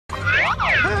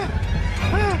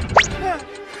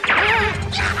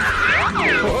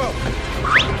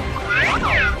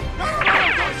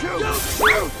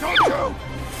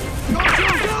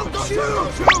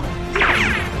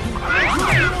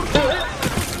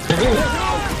shoot!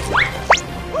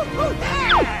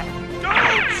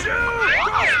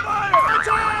 Crossfire!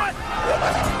 Attack!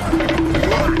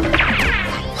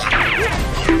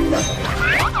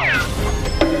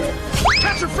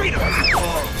 Capture freedom!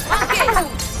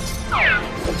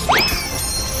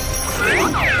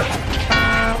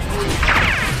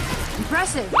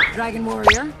 Impressive, Dragon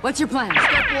Warrior. What's your plan?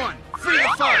 Step 1, free the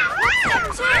foe. Step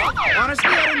 2. Honestly,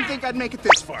 I didn't think I'd make it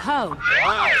this far. Ho.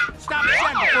 Stop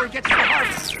Shen before he gets to the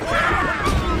harvest.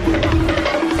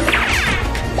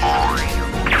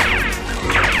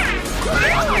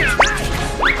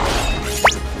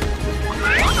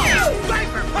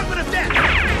 Viper, puppet of death!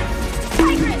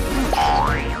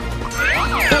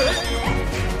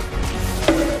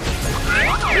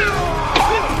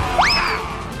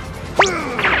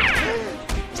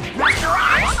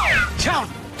 Count!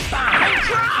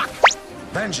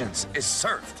 Vengeance is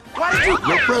served. Why did you...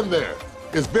 Your friend there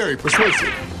is very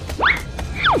persuasive.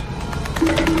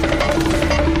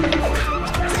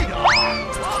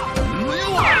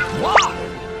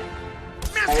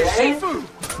 Master Shifu!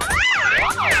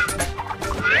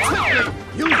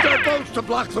 Use their boats to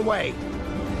block the way.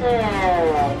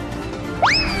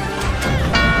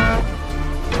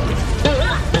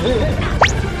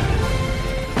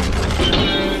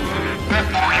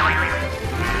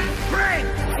 Bring!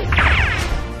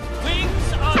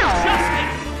 Wings of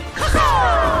justice!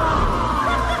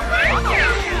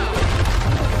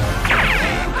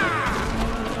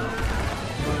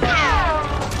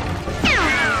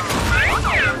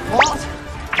 What?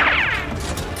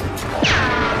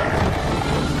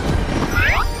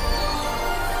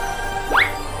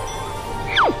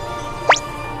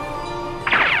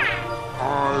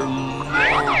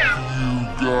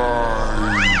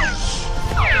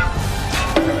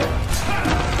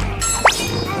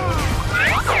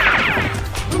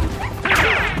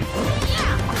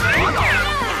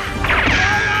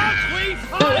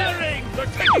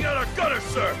 They're taking out our gunners,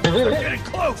 sir! They're getting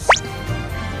close!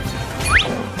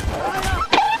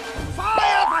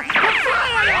 Fire!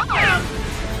 Fire!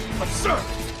 But, sir,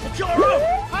 we'll kill our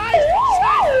own!